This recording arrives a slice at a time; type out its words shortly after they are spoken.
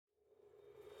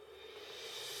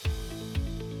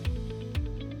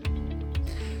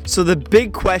So the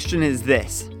big question is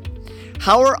this: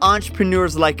 how are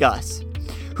entrepreneurs like us,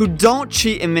 who don't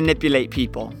cheat and manipulate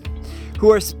people,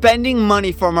 who are spending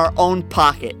money from our own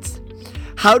pockets,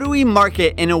 how do we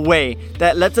market in a way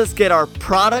that lets us get our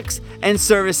products and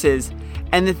services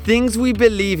and the things we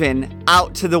believe in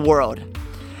out to the world,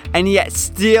 and yet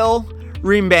still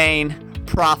remain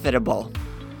profitable?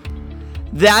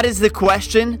 That is the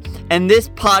question, and this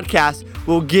podcast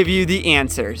will give you the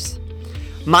answers.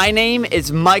 My name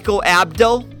is Michael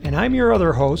Abdo. And I'm your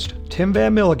other host, Tim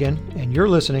Van Milligan, and you're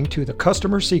listening to the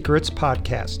Customer Secrets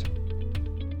Podcast.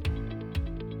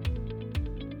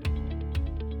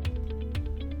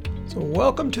 So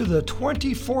welcome to the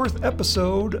 24th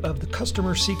episode of the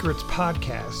Customer Secrets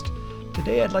Podcast.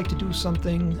 Today I'd like to do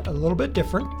something a little bit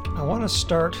different. I want to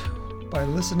start by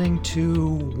listening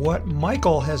to what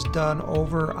Michael has done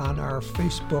over on our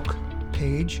Facebook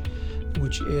page,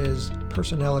 which is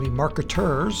Personality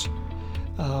Marketers.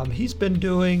 He's been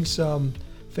doing some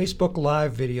Facebook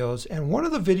Live videos, and one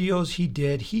of the videos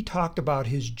he talked about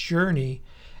his journey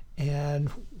and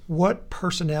what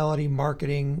personality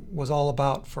marketing was all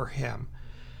about for him.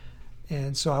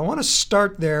 And so I want to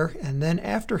start there, and then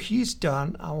after he's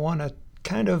done, I want to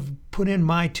kind of put in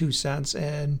my 2 cents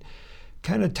and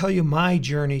kind of tell you my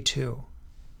journey too.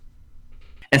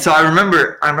 And so I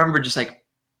remember just like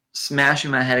smashing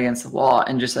my head against the wall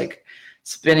and just like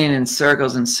spinning in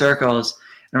circles and circles.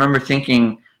 I remember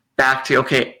thinking back to,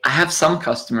 okay, I have some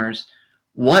customers.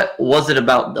 What was it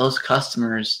about those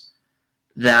customers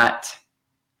that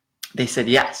they said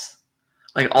yes?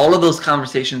 Like all of those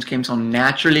conversations came so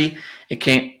naturally. It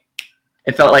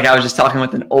felt like I was just talking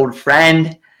with an old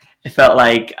friend. It felt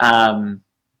like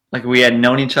we had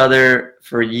known each other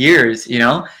for years, you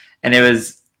know? And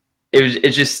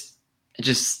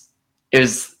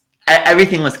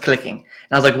everything was clicking. And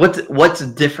I was like, what's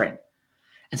different?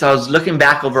 And so I was looking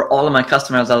back over all of my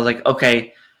customers. I was like,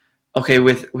 okay,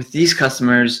 with these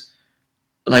customers,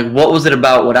 like what was it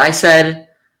about what I said?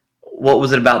 What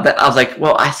was it about that? I was like,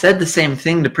 well, I said the same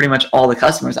thing to pretty much all the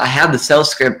customers. I have the sales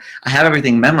script. I have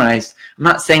everything memorized. I'm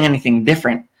not saying anything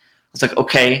different. I was like,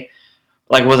 okay,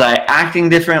 like was I acting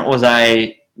different? Was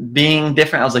I being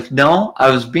different? I was like, no, I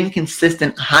was being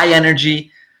consistent, high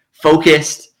energy,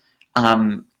 focused,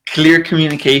 clear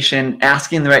communication,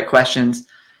 asking the right questions.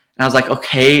 And I was like,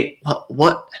 okay,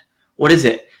 what is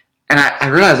it? And I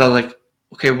realized, I was like,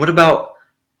 okay, what about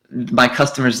my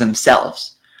customers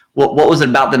themselves? What was it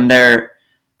about them? They're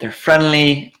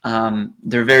friendly.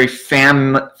 They're very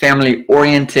family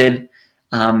oriented.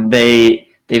 They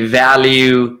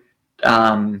value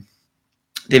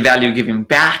giving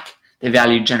back. They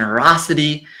value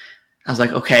generosity. I was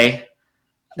like, okay,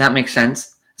 that makes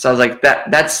sense. So I was like,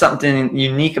 that's something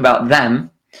unique about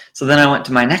them. So then I went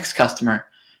to my next customer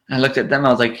and I looked at them. I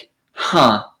was like,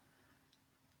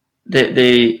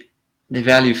 they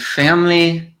value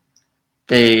family.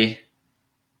 They're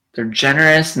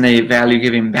generous and they value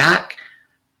giving back.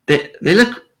 They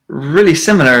look really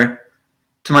similar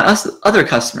to my other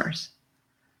customers.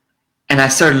 And I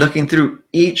started looking through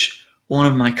each one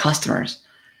of my customers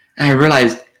and I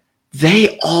realized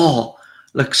they all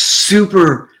look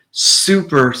super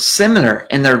similar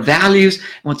in their values and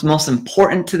what's most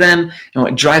important to them and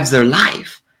what drives their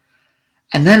life.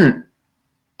 And then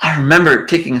I remember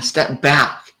taking a step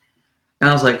back and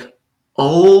I was like,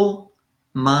 oh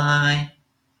my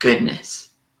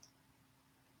goodness.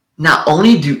 Not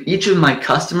only do each of my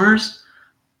customers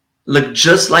look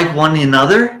just like one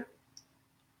another,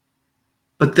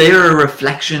 but they are a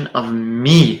reflection of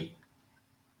me.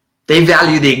 They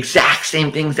value the exact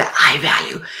same things that I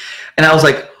value. And I was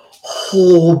like,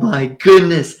 oh my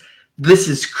goodness, this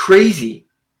is crazy.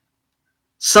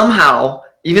 Somehow,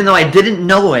 even though I didn't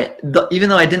know it, even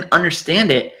though I didn't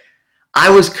understand it, I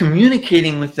was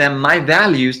communicating with them my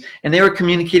values and they were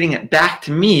communicating it back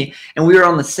to me and we were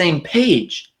on the same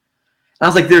page. And I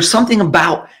was like, there's something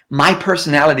about my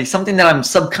personality, something that I'm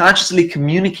subconsciously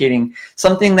communicating,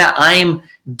 something that I'm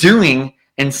doing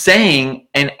and saying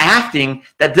and acting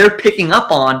that they're picking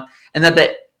up on, and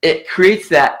that it creates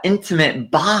that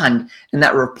intimate bond and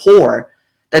that rapport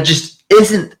that just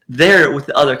isn't there with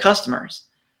the other customers.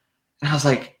 And I was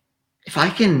like, if I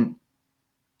can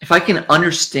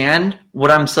understand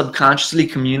what I'm subconsciously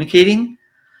communicating,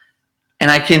 and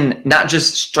I can not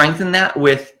just strengthen that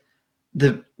with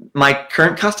my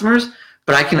current customers,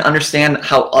 but I can understand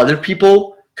how other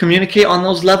people communicate on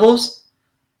those levels,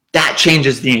 that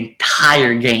changes the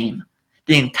entire game.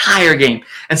 And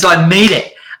so I made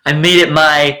it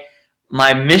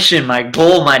my mission, my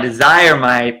goal, my desire,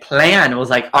 my plan was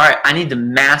like, all right, I need to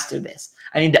master this.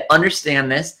 I need to understand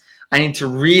this. I need to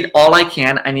read all I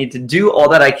can. I need to do all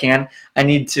that I can. I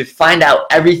need to find out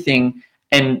everything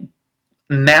and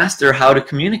master how to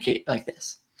communicate like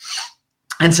this.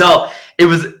 And so it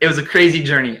was a crazy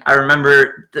journey. I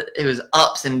remember it was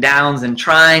ups and downs and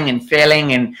trying and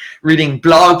failing and reading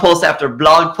blog post after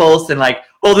blog post and like,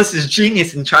 oh, this is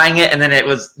genius, and trying it. And then it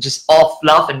was just all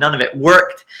fluff and none of it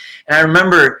worked. And I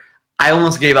remember I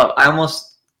almost gave up.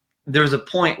 There was a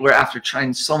point where after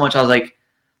trying so much, I was like,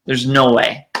 there's no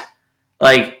way.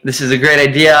 Like, this is a great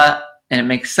idea and it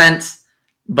makes sense,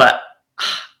 but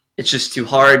it's just too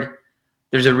hard.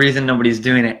 There's a reason nobody's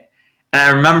doing it. And I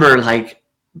remember, like,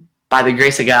 by the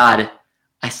grace of God,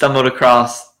 I stumbled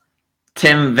across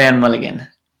Tim Van Mulligan,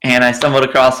 and I stumbled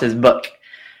across his book.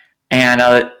 And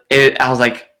I was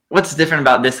like, what's different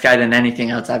about this guy than anything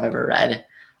else I've ever read?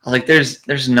 I was like,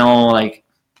 there's no, like,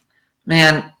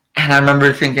 man. And I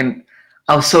remember thinking,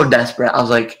 I was so desperate. I was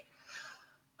like,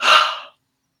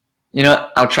 you know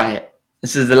what? I'll try it.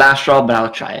 This is the last straw, but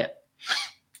I'll try it.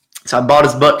 So I bought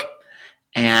his book,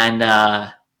 and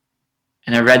I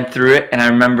read through it, and I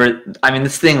remember,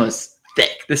 this thing was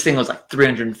thick. This thing was like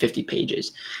 350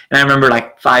 pages. And I remember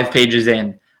like 5 pages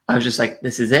in, I was just like,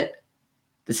 this is it.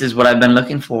 This is what I've been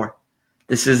looking for.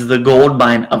 This is the gold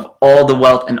mine of all the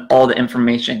wealth and all the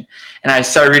information. And I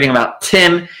started reading about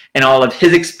Tim and all of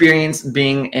his experience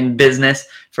being in business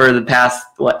for the past,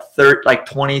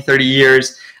 20, 30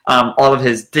 years. All of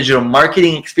his digital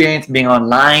marketing experience, being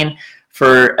online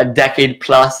for a decade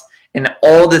plus, and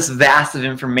all this vast of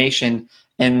information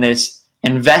and this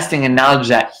investing in knowledge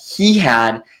that he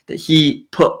had, that he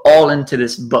put all into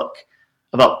this book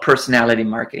about personality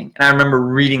marketing. And I remember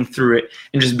reading through it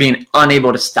and just being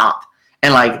unable to stop.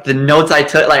 And like the notes I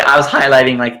took, like I was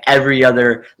highlighting like every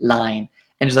other line,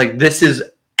 and just like, this is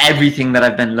everything that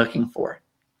I've been looking for.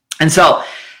 And so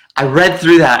I read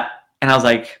through that, and I was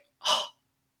like, oh,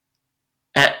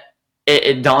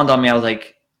 it dawned on me. I was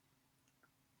like,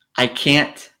 I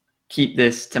can't keep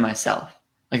this to myself.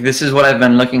 Like, this is what I've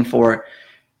been looking for,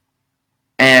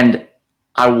 and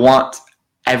I want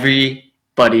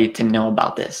everybody to know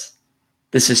about this.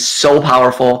 This is so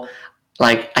powerful.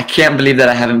 Like, I can't believe that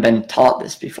I haven't been taught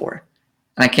this before.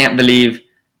 And I can't believe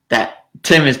that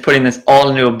Tim is putting this all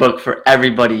into a book for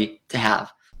everybody to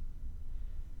have.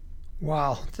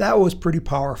 Wow, that was pretty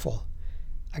powerful.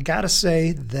 I gotta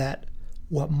say that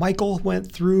what Michael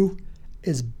went through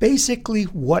is basically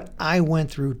what I went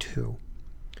through too.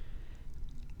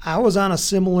 I was on a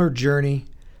similar journey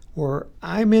where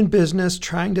I'm in business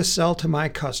trying to sell to my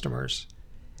customers,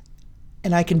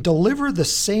 and I can deliver the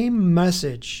same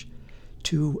message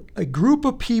to a group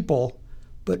of people,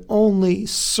 but only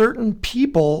certain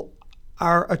people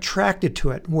are attracted to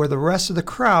it, where the rest of the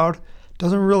crowd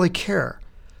doesn't really care.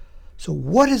 So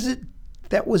what is it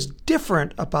that was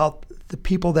different about the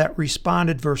people that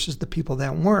responded versus the people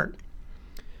that weren't?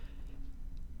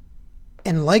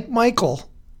 And like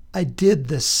Michael, I did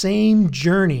the same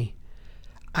journey.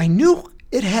 I knew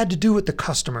it had to do with the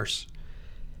customers.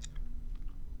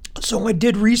 So I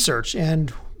did research,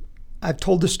 and I've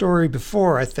told the story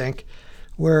before, I think,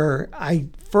 where I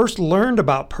first learned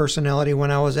about personality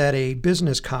when I was at a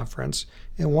business conference,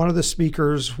 and one of the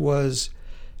speakers was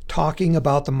talking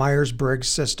about the Myers-Briggs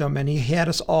system, and he had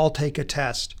us all take a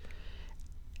test.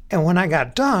 And when I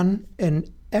got done,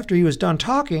 and after he was done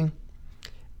talking,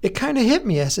 it kind of hit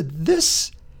me. I said,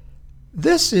 this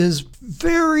is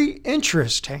very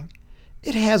interesting.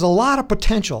 It has a lot of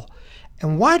potential.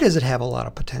 And why does it have a lot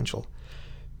of potential?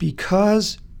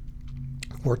 Because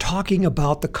we're talking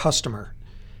about the customer.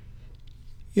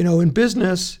 You know, in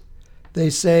business, they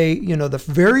say, the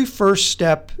very first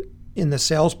step in the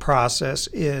sales process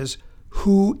is,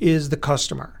 who is the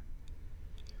customer?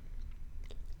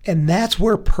 And that's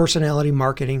where personality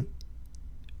marketing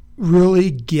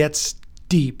really gets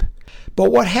deep.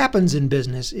 But what happens in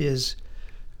business is,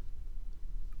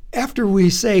 after we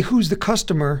say who's the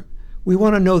customer, we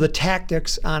want to know the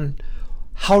tactics on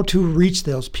how to reach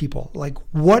those people. Like,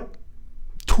 what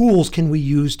tools can we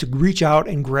use to reach out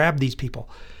and grab these people?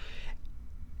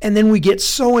 And then we get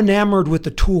so enamored with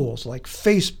the tools like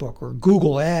Facebook or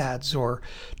Google Ads or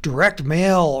direct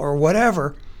mail or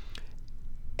whatever,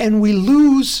 and we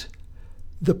lose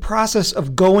the process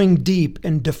of going deep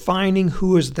and defining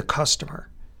who is the customer.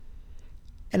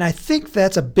 And I think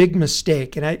that's a big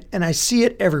mistake, and I see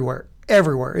it everywhere.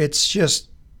 It's just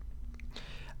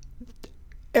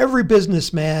every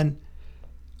businessman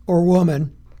or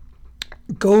woman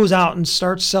goes out and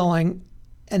starts selling,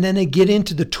 and then they get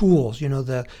into the tools,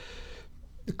 the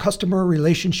customer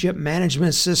relationship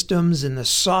management systems and the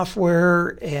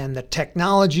software and the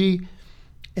technology,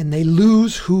 and they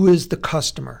lose who is the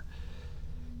customer.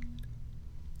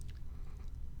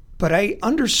 But I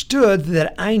understood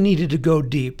that I needed to go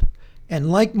deep.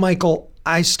 And like Michael,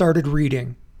 I started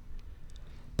reading.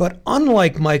 But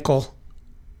unlike Michael,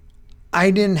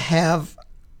 I didn't have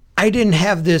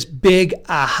this big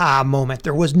aha moment.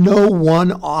 There was no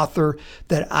one author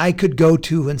that I could go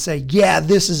to and say, yeah,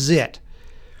 this is it.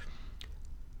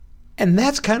 And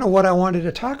that's kind of what I wanted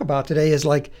to talk about today is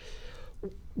like,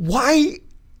 why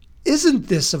isn't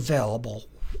this available?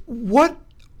 What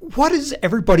is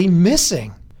everybody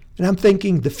missing? And I'm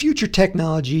thinking the future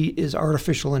technology is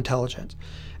artificial intelligence.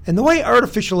 And the way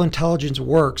artificial intelligence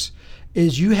works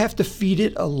is you have to feed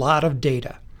it a lot of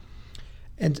data.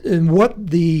 And what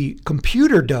the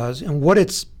computer does and what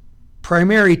its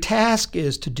primary task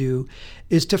is to do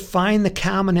is to find the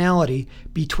commonality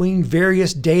between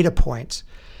various data points.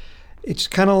 It's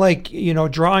kind of like,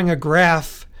 drawing a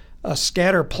graph, a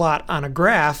scatter plot on a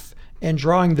graph, and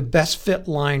drawing the best fit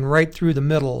line right through the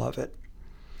middle of it.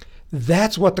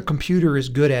 That's what the computer is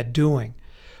good at doing.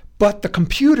 But the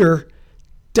computer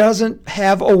doesn't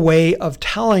have a way of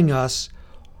telling us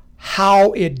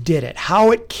how it did it,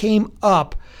 how it came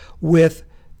up with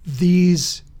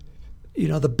these,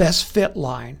 the best fit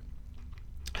line.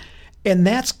 And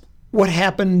that's what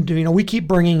happened. We keep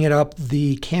bringing it up,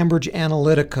 the Cambridge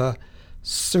Analytica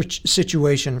search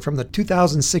situation from the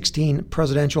 2016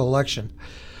 presidential election,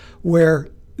 where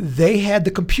they had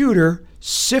the computer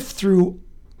sift through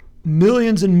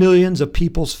millions and millions of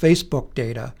people's Facebook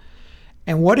data.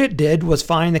 And what it did was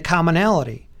find the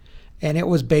commonality. And it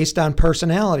was based on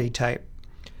personality type.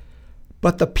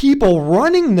 But the people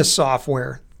running the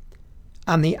software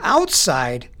on the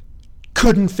outside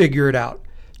couldn't figure it out.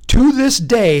 To this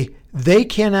day, they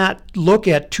cannot look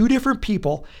at two different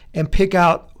people and pick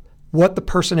out what the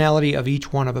personality of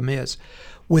each one of them is.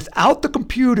 Without the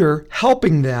computer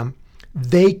helping them,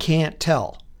 they can't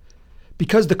tell.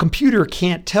 Because the computer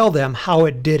can't tell them how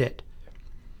it did it.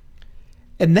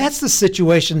 And that's the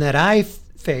situation that I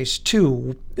faced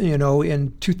too,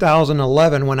 in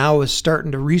 2011 when I was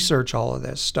starting to research all of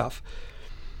this stuff.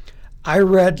 I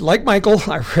read, like Michael,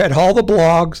 I read all the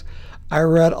blogs. I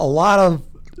read a lot of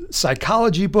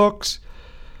psychology books,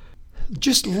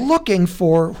 just looking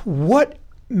for what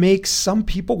makes some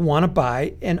people want to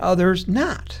buy and others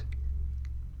not.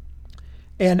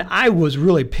 And I was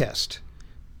really pissed.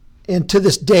 And to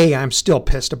this day, I'm still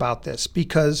pissed about this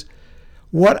because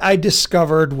what I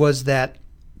discovered was that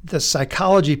the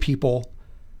psychology people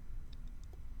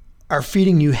are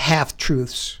feeding you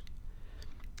half-truths.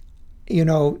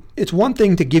 It's one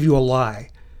thing to give you a lie,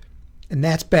 and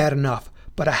that's bad enough,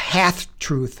 but a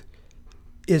half-truth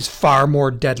is far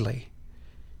more deadly.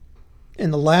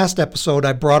 In the last episode,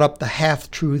 I brought up the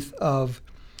half-truth of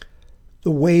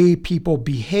the way people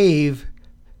behave.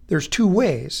 There's two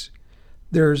ways.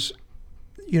 There's,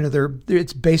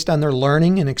 it's based on their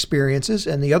learning and experiences,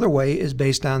 and the other way is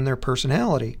based on their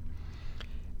personality.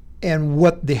 And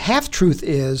what the half-truth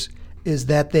is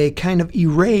that they kind of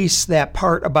erase that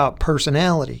part about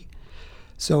personality.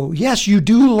 So yes, you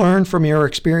do learn from your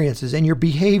experiences, and your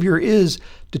behavior is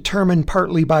determined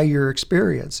partly by your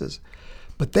experiences.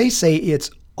 But they say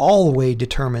it's all the way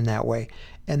determined that way.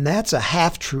 And that's a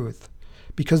half-truth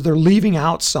because they're leaving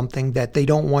out something that they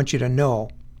don't want you to know.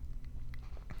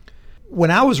 When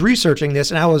I was researching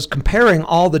this and I was comparing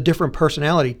all the different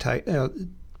personality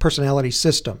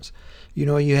systems,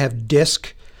 you have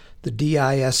DISC, the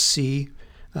DISC,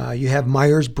 you have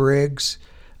Myers-Briggs,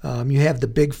 you have the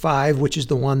Big Five, which is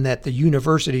the one that the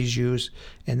universities use,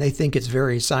 and they think it's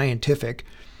very scientific.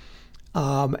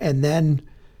 And then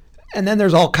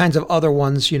there's all kinds of other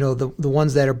ones, the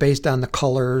ones that are based on the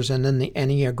colors, and then the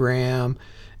Enneagram,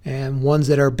 and ones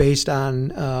that are based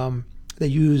on they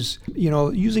use,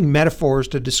 using metaphors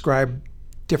to describe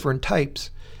different types.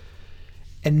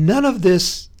 And none of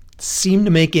this seemed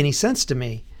to make any sense to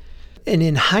me. And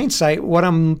in hindsight, what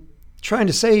I'm trying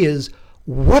to say is,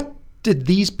 what did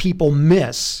these people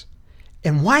miss?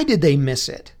 And why did they miss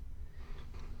it?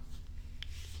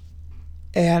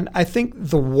 And I think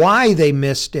the why they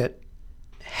missed it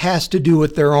has to do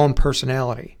with their own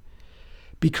personality.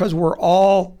 Because we're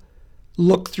all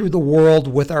look through the world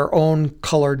with our own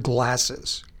colored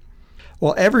glasses.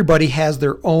 Well, everybody has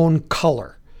their own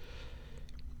color.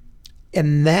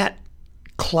 And that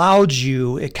clouds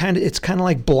you. It's kind of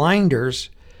like blinders.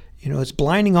 It's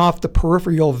blinding off the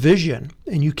peripheral vision,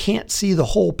 and you can't see the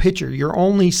whole picture. You're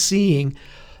only seeing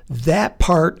that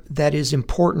part that is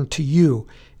important to you,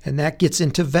 and that gets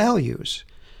into values.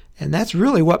 And that's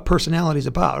really what personality is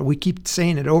about. We keep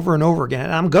saying it over and over again,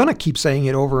 and I'm going to keep saying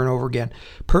it over and over again.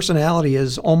 Personality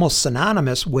is almost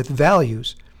synonymous with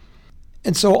values.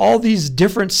 And so all these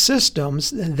different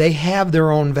systems, they have their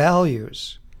own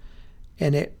values.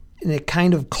 and it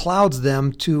kind of clouds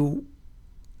them to,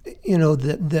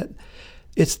 that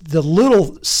it's the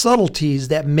little subtleties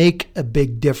that make a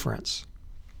big difference.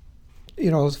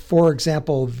 For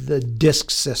example, the DISC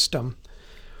system.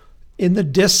 In the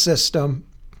DISC system,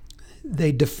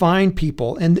 they define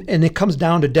people, and it comes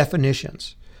down to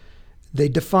definitions. They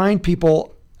define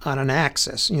people on an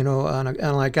axis,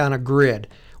 on a grid,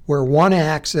 where one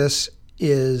axis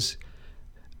is,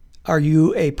 are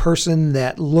you a person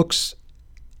that looks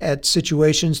at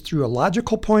situations through a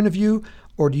logical point of view,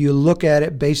 or do you look at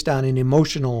it based on an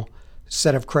emotional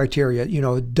set of criteria?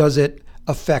 Does it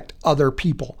affect other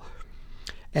people?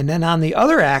 And then on the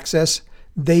other axis,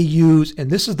 they use, and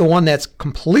this is the one that's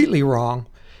completely wrong,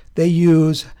 they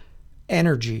use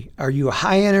energy. Are you a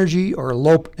high energy or a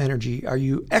low energy? Are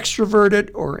you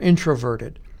extroverted or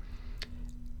introverted?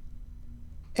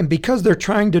 And because they're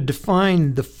trying to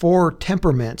define the 4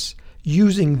 temperaments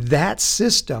using that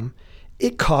system,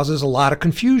 it causes a lot of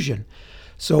confusion.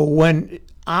 So when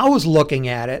I was looking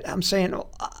at it, I'm saying,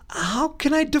 how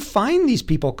can I define these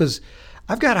people? Because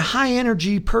I've got a high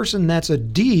energy person that's a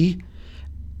D,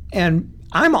 and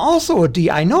I'm also a D.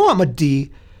 I know I'm a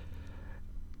D,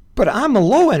 but I'm a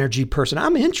low energy person.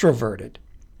 I'm introverted.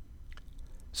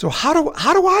 So how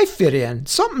do I fit in?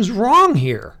 Something's wrong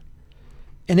here.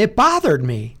 And it bothered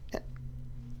me.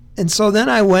 And so then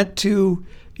I went to,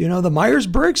 the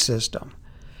Myers-Briggs system.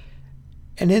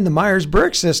 And in the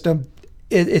Myers-Briggs system,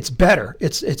 it's better.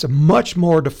 It's a much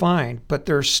more defined, but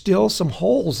there's still some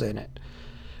holes in it.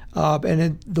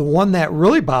 The one that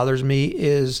really bothers me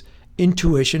is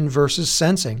intuition versus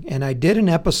sensing. And I did an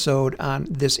episode on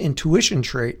this intuition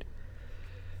trait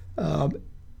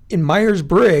in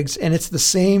Myers-Briggs, and it's the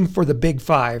same for the Big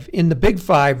Five. In the Big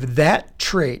Five, that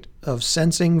trait of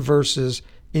sensing versus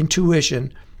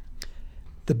intuition,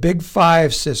 the Big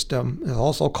Five system,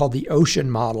 also called the Ocean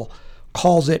model,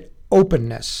 calls it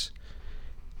openness.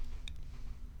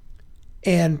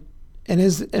 And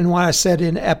what I said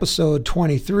in episode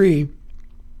 23,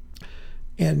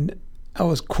 and I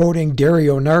was quoting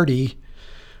Dario Nardi,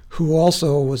 who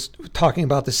also was talking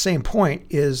about the same point,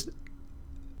 is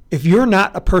if you're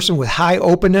not a person with high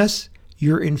openness,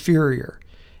 you're inferior.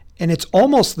 And it's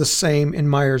almost the same in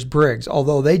Myers-Briggs,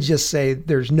 although they just say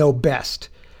there's no best.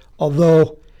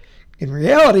 Although in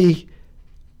reality,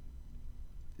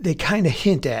 they kind of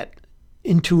hint at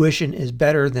intuition is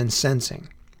better than sensing.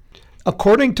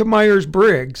 According to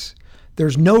Myers-Briggs,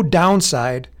 there's no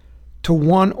downside to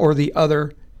one or the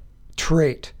other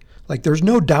trait. Like there's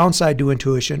no downside to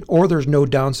intuition or there's no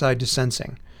downside to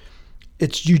sensing.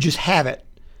 You just have it.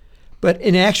 But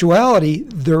in actuality,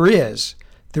 there is.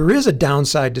 There is a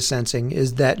downside to sensing,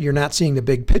 is that you're not seeing the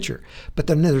big picture. But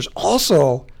then there's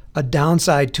also a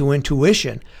downside to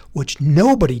intuition, which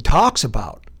nobody talks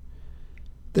about.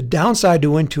 The downside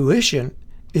to intuition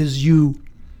is you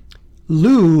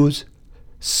lose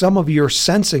some of your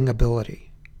sensing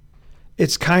ability.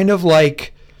 It's kind of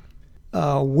like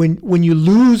when you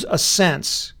lose a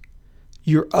sense,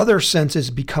 your other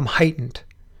senses become heightened.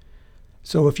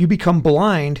 So if you become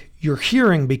blind, your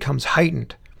hearing becomes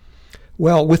heightened.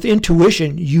 Well, with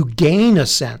intuition, you gain a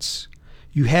sense.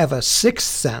 You have a sixth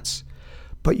sense,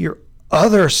 but your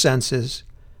other senses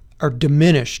are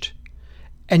diminished.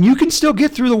 And you can still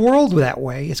get through the world that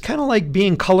way. It's kind of like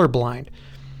being colorblind.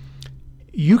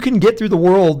 You can get through the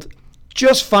world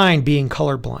just fine being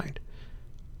colorblind,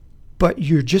 but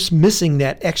you're just missing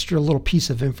that extra little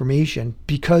piece of information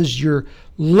because you're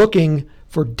looking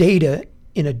for data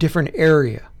in a different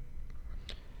area.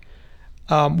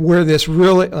 Where this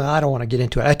really, I don't want to get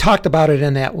into it. I talked about it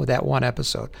in that one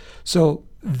episode. So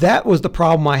that was the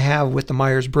problem I have with the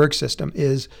Myers-Briggs system,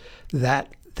 is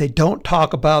that they don't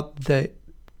talk about the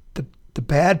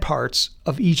bad parts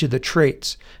of each of the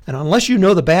traits. And unless you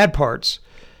know the bad parts,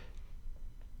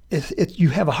 you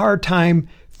have a hard time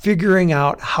figuring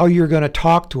out how you're going to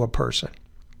talk to a person.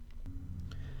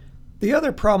 The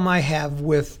other problem I have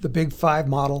with the Big Five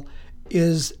model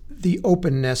is the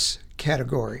openness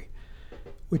category,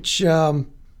 which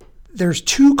there's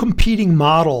two competing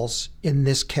models in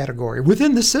this category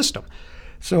within the system.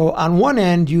 So on one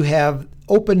end, you have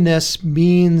openness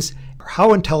means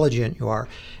how intelligent you are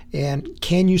and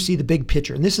can you see the big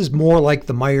picture. And this is more like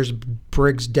the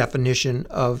Myers-Briggs definition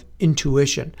of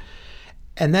intuition.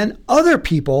 And then other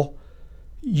people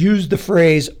use the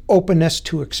phrase openness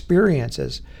to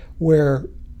experiences, where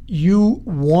you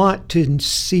want to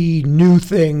see new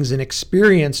things and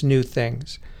experience new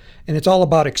things. And it's all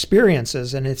about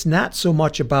experiences, and it's not so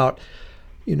much about,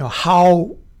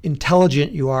 how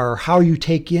intelligent you are or how you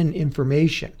take in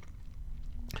information.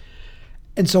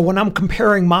 And so when I'm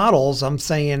comparing models, I'm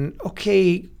saying,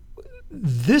 okay,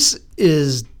 this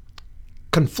is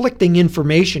conflicting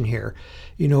information here,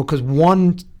 because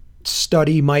one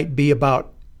study might be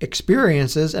about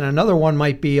experiences and another one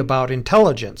might be about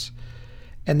intelligence.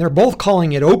 And they're both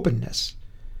calling it openness.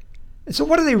 And so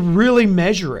what are they really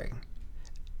measuring?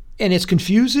 And it's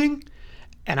confusing.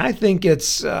 And I think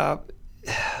it's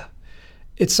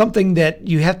something that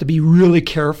you have to be really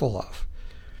careful of.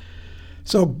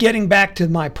 So getting back to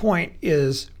my point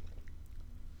is,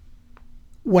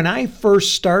 when I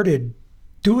first started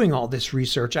doing all this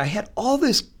research, I had all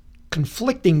this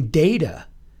conflicting data.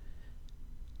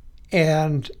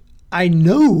 And I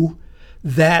knew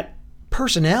that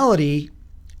personality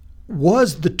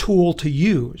was the tool to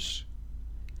use,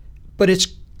 but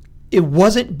it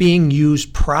wasn't being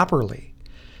used properly.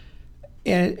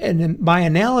 And my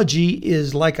analogy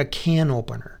is like a can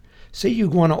opener. Say you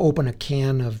want to open a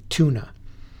can of tuna,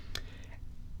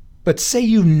 but say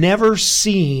you've never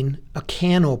seen a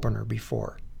can opener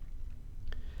before.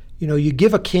 You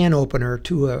give a can opener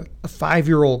to a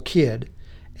 5-year-old kid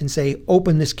and say,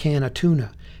 open this can of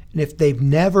tuna. And if they've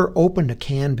never opened a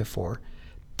can before,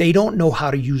 they don't know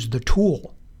how to use the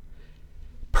tool.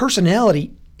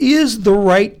 Personality is the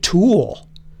right tool.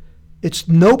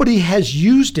 Nobody has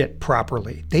used it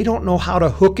properly. They don't know how to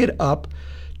hook it up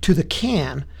to the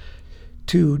can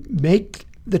to make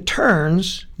the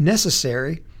turns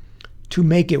necessary to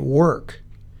make it work.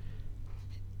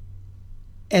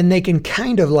 And they can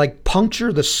kind of like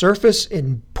puncture the surface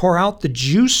and pour out the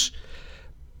juice,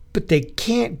 but they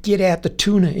can't get at the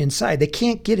tuna inside. They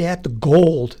can't get at the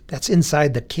gold that's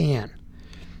inside the can.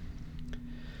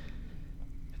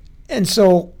 And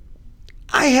so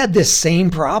I had this same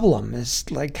problem.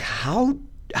 It's like, how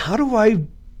do I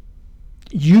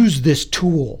use this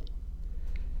tool?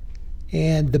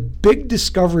 And the big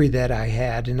discovery that I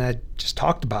had, and I just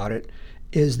talked about it,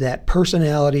 is that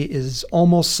personality is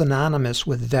almost synonymous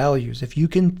with values. If you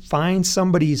can find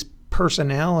somebody's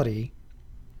personality,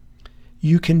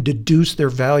 you can deduce their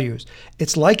values.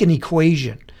 It's like an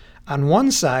equation. On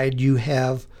one side, you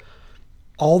have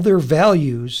all their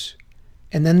values,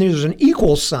 and then there's an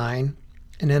equal sign,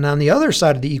 and then on the other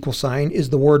side of the equal sign is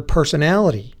the word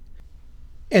personality.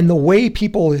 And the way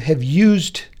people have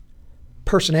used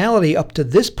personality up to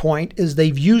this point is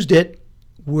they've used it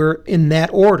in that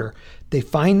order. They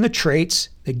find the traits,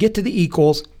 they get to the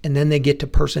equals, and then they get to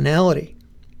personality.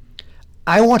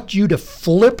 I want you to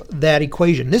flip that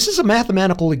equation. This is a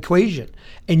mathematical equation,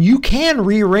 and you can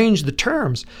rearrange the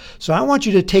terms. So I want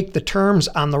you to take the terms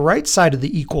on the right side of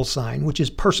the equal sign, which is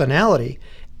personality,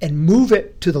 and move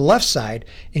it to the left side,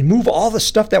 and move all the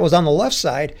stuff that was on the left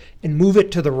side and move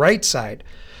it to the right side.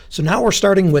 So now we're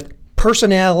starting with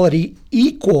personality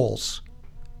equals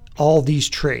all these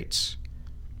traits.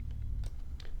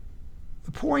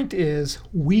 The point is,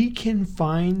 we can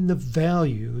find the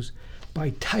values by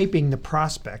typing the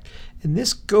prospect. And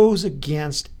this goes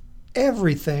against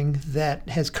everything that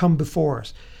has come before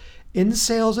us. In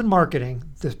sales and marketing,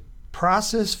 the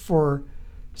process for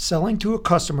selling to a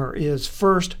customer is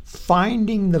first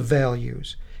finding the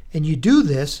values. And you do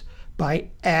this by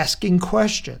asking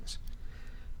questions.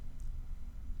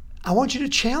 I want you to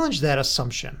challenge that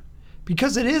assumption,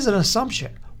 because it is an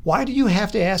assumption. Why do you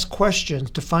have to ask questions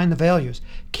to find the values?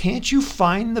 Can't you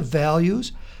find the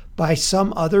values by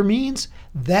some other means?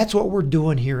 That's what we're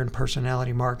doing here in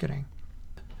personality marketing.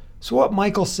 So what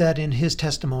Michael said in his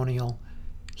testimonial,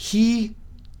 he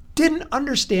didn't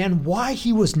understand why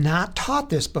he was not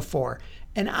taught this before.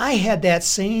 And I had that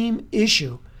same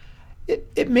issue.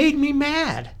 It made me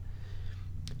mad.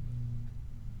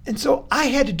 And so I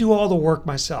had to do all the work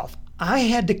myself. I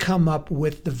had to come up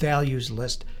with the values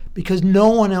list because no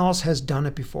one else has done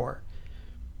it before.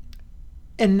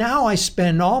 And now I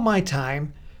spend all my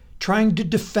time trying to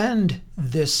defend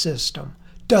this system.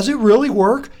 Does it really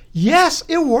work? Yes,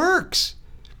 it works.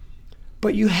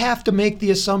 But you have to make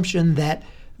the assumption that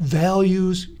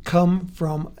values come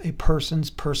from a person's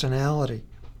personality.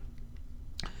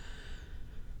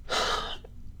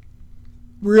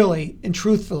 Really and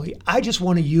truthfully, I just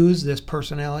want to use this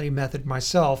personality method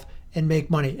myself and make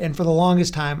money. And for the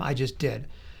longest time, I just did.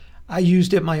 I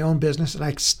used it in my own business, and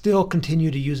I still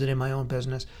continue to use it in my own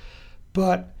business.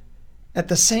 But at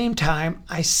the same time,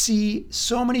 I see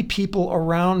so many people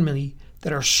around me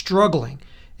that are struggling.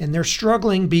 And they're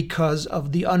struggling because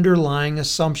of the underlying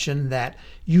assumption that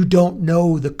you don't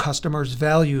know the customer's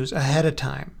values ahead of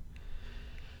time.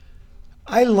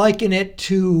 I liken it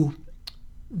to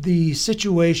the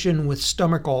situation with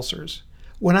stomach ulcers.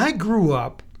 When I grew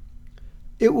up,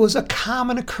 it was a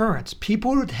common occurrence.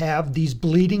 People would have these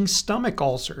bleeding stomach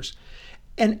ulcers,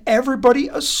 and everybody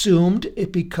assumed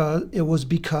it was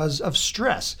because of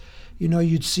stress.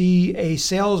 You'd see a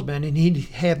salesman and he'd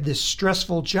have this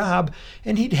stressful job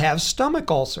and he'd have stomach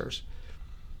ulcers.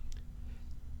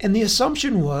 And the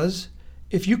assumption was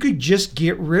if you could just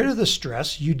get rid of the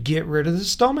stress, you'd get rid of the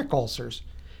stomach ulcers.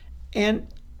 And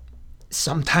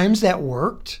sometimes that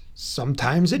worked,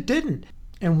 sometimes it didn't.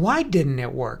 And why didn't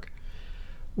it work?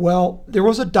 Well, there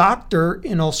was a doctor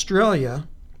in Australia,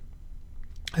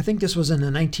 I think this was in the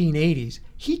 1980s,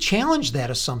 he challenged that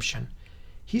assumption.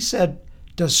 He said,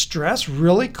 does stress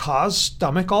really cause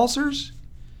stomach ulcers?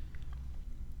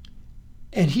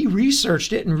 And he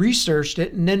researched it,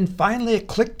 and then finally it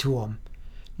clicked to him.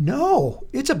 No,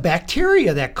 it's a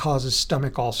bacteria that causes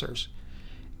stomach ulcers.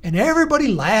 And everybody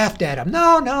laughed at him.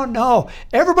 No.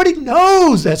 Everybody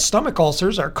knows that stomach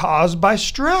ulcers are caused by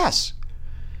stress.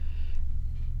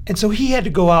 And so he had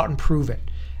to go out and prove it.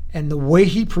 And the way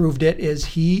he proved it is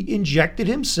he injected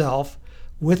himself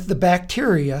with the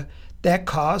bacteria that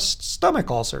caused stomach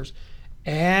ulcers.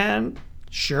 And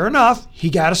sure enough, he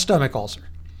got a stomach ulcer.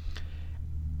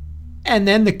 And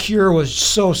then the cure was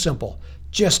so simple.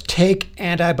 Just take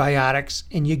antibiotics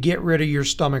and you get rid of your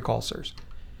stomach ulcers.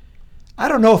 I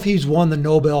don't know if he's won the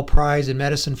Nobel Prize in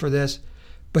medicine for this,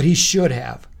 but he should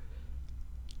have.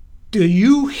 Do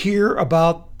you hear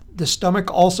about the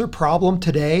stomach ulcer problem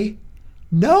today?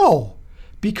 No,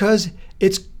 because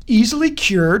it's easily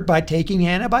cured by taking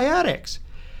antibiotics.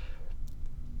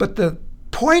 But the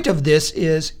point of this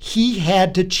is he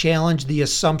had to challenge the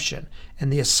assumption.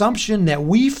 And the assumption that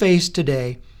we face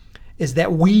today is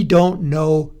that we don't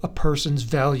know a person's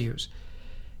values.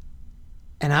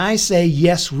 And I say,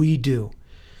 yes, we do.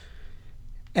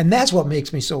 And that's what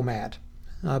makes me so mad,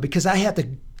 because I have to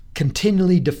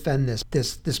continually defend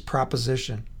this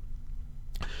proposition.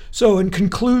 So in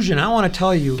conclusion, I want to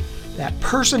tell you that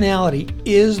personality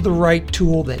is the right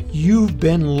tool that you've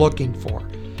been looking for.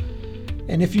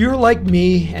 And if you're like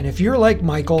me, and if you're like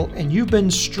Michael, and you've been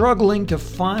struggling to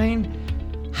find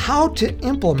how to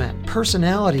implement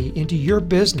personality into your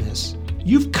business,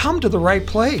 you've come to the right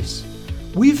place.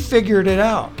 We've figured it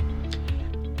out.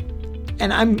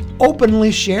 And I'm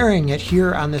openly sharing it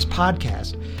here on this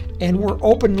podcast. And we're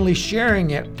openly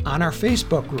sharing it on our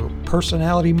Facebook group,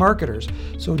 Personality Marketers.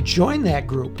 So join that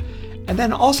group. And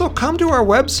then also come to our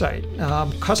website,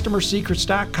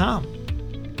 customersecrets.com.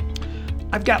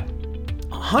 I've got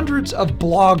hundreds of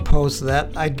blog posts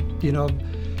that I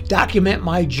document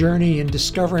my journey in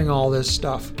discovering all this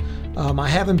stuff. I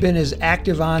haven't been as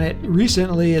active on it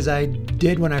recently as I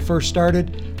did when I first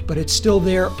started, but it's still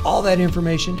there. All that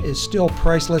information is still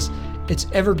priceless. It's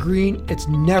evergreen. It's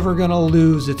never going to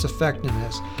lose its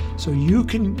effectiveness. So you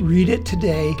can read it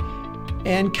today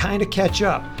and kind of catch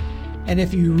up. And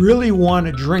if you really want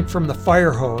to drink from the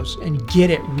fire hose and get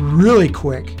it really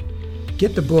quick,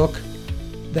 get the book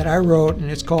that I wrote, and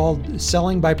it's called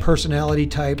Selling by Personality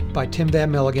Type by Tim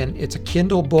Van Milligan. It's a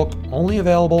Kindle book, only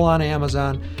available on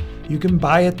Amazon. You can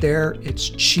buy it there. It's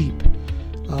cheap.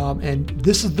 And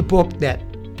this is the book that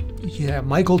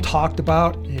Michael talked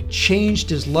about, and it changed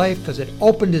his life because it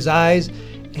opened his eyes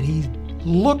and he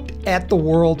looked at the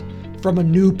world from a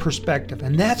new perspective.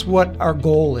 And that's what our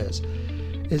goal is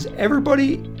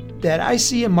everybody that I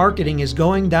see in marketing is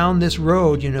going down this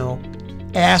road,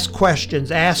 ask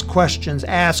questions.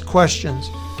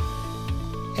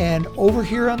 And over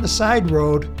here on the side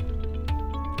road,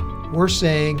 we're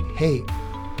saying, hey,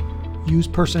 use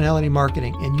personality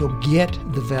marketing and you'll get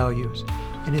the values.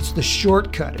 And it's the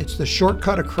shortcut. It's the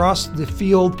shortcut across the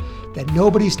field that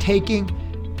nobody's taking,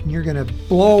 and you're going to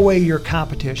blow away your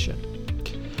competition.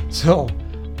 So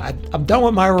I'm done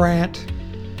with my rant.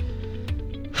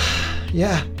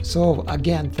 Yeah, so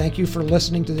again, thank you for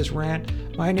listening to this rant.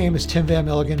 My name is Tim Van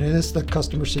Milligan, and this is the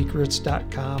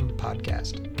CustomerSecrets.com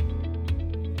podcast.